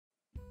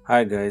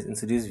Hi guys, in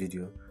today's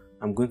video,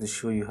 I'm going to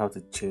show you how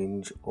to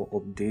change or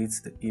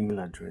update the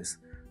email address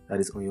that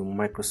is on your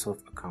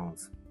Microsoft account.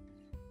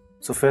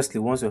 So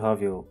firstly, once you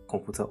have your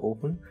computer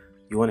open,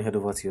 you want to head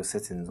over to your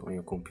settings on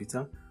your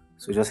computer.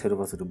 So just head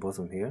over to the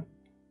bottom here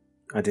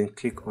and then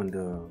click on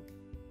the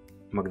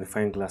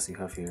magnifying glass you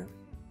have here.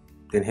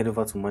 Then head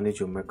over to manage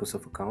your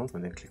Microsoft account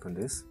and then click on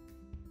this.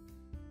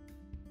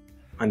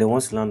 And then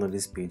once you land on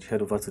this page,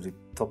 head over to the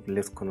top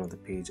left corner of the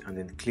page and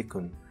then click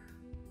on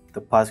the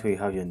part where you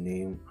have your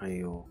name and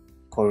your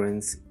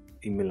current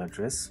email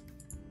address.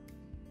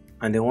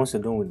 And then once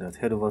you're done with that,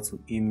 head over to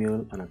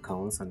email and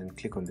accounts and then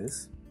click on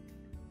this.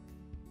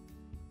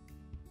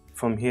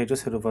 From here,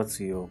 just head over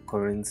to your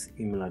current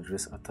email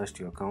address attached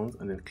to your account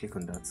and then click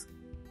on that.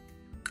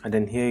 And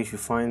then here you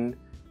should find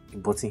a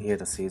button here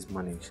that says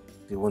manage.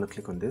 So you want to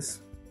click on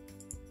this.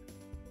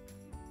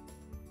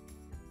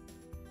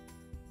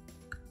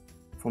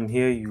 From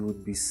here, you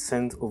would be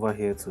sent over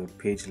here to a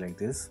page like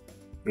this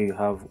where you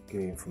have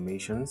your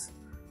informations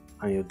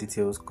and your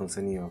details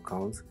concerning your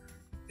account.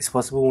 It's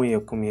possible when you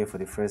come here for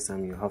the first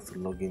time, you have to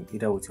log in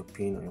either with your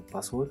PIN or your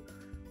password.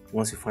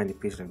 Once you find a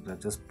page like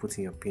that, just put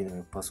in your PIN or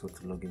your password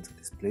to log into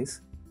this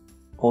place.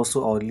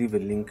 Also, I'll leave a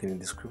link in the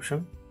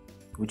description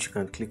which you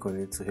can click on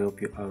it to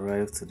help you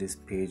arrive to this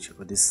page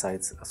or this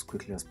site as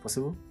quickly as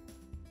possible.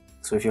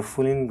 So if you're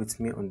following with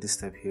me on this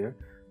step here,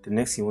 the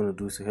next thing you want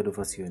to do is to head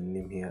over to your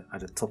name here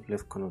at the top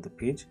left corner of the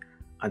page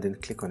and then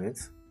click on it.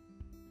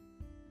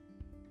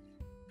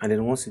 And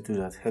then once you do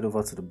that, head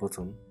over to the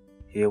bottom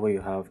here where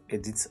you have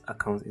edit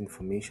account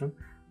information,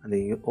 and then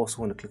you also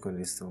want to click on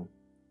this too.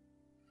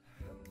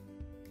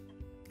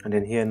 And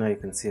then here now you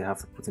can see I have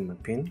to put in my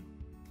PIN.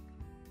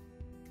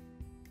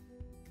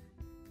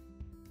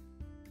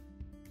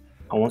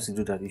 And once you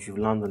do that, you should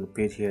land on the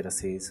page here that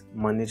says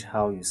manage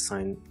how you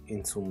sign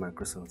into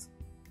Microsoft.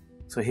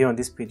 So here on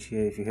this page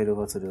here, if you head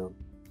over to the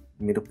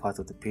middle part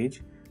of the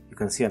page, you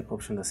can see an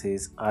option that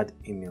says add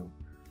email.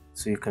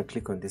 So you can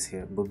click on this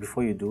here, but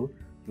before you do,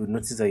 you'll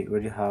notice that you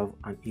already have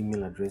an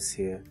email address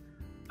here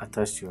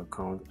attached to your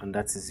account, and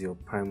that is your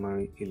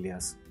primary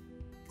alias.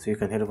 So you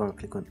can head over and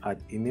click on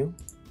add email.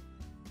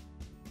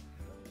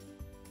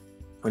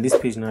 On this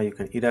page now, you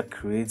can either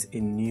create a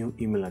new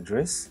email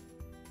address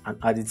and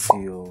add it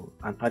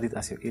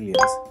as your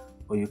alias,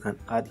 or you can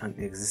add an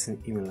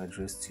existing email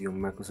address to your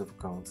Microsoft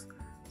account.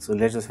 So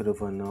let's just head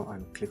over now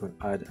and click on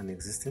add an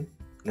existing.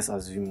 Let's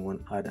assume we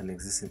want to add an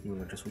existing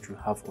email address which you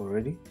have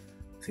already.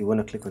 So you want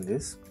to click on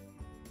this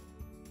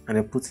and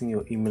then put in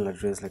your email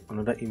address, like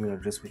another email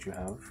address which you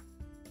have.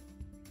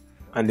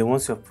 And then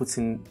once you have put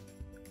in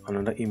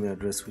another email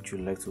address which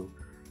you'd like to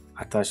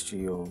attach to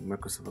your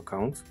Microsoft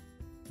account,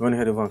 you want to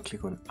head over and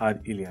click on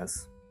add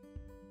alias.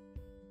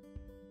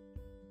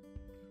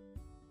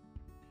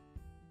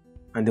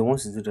 And then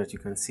once you do that, you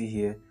can see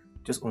here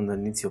just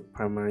underneath your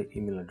primary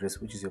email address,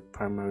 which is your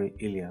primary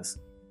alias,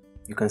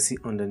 you can see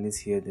underneath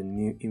here the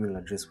new email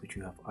address which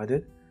you have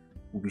added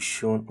will be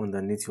shown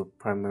underneath your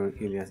primary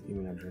alias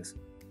email address.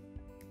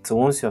 So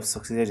once you have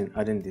succeeded in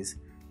adding this,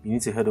 you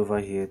need to head over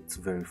here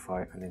to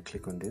verify and then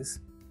click on this.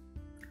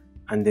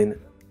 And then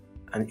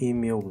an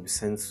email will be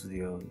sent to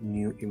your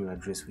new email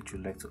address which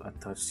you'd like to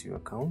attach to your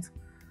account.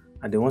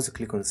 And then once you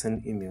click on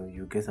send email,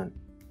 you get an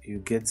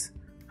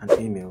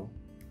email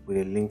with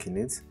a link in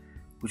it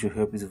which will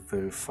help you to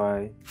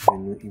verify your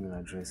new email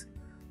address.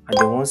 And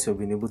then once you've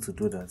been able to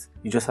do that,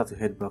 you just have to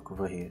head back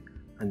over here,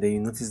 and then you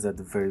notice that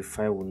the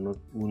verify will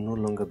no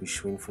longer be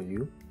showing for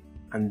you,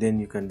 and then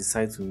you can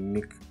decide to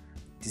make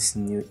this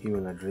new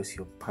email address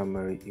your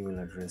primary email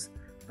address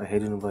by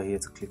heading over here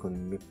to click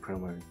on make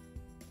primary.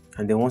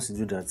 And then once you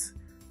do that,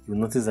 you'll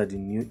notice that the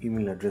new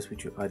email address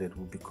which you added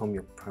will become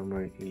your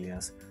primary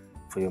alias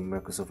for your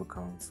Microsoft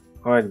account.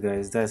 Alright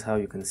guys, that's how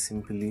you can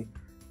simply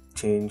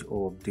change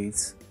or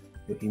update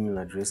your email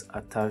address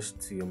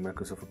attached to your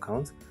Microsoft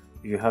account.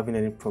 If you're having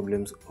any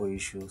problems or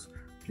issues,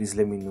 please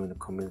let me know in the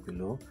comments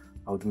below.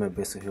 I'll do my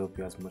best to help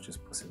you as much as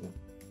possible.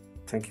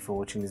 Thank you for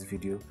watching this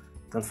video.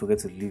 Don't forget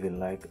to leave a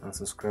like and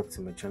subscribe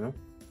to my channel.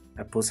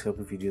 I post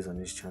helpful videos on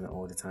this channel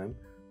all the time.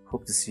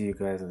 Hope to see you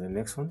guys in the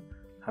next one.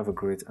 Have a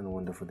great and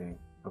wonderful day.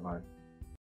 Bye bye.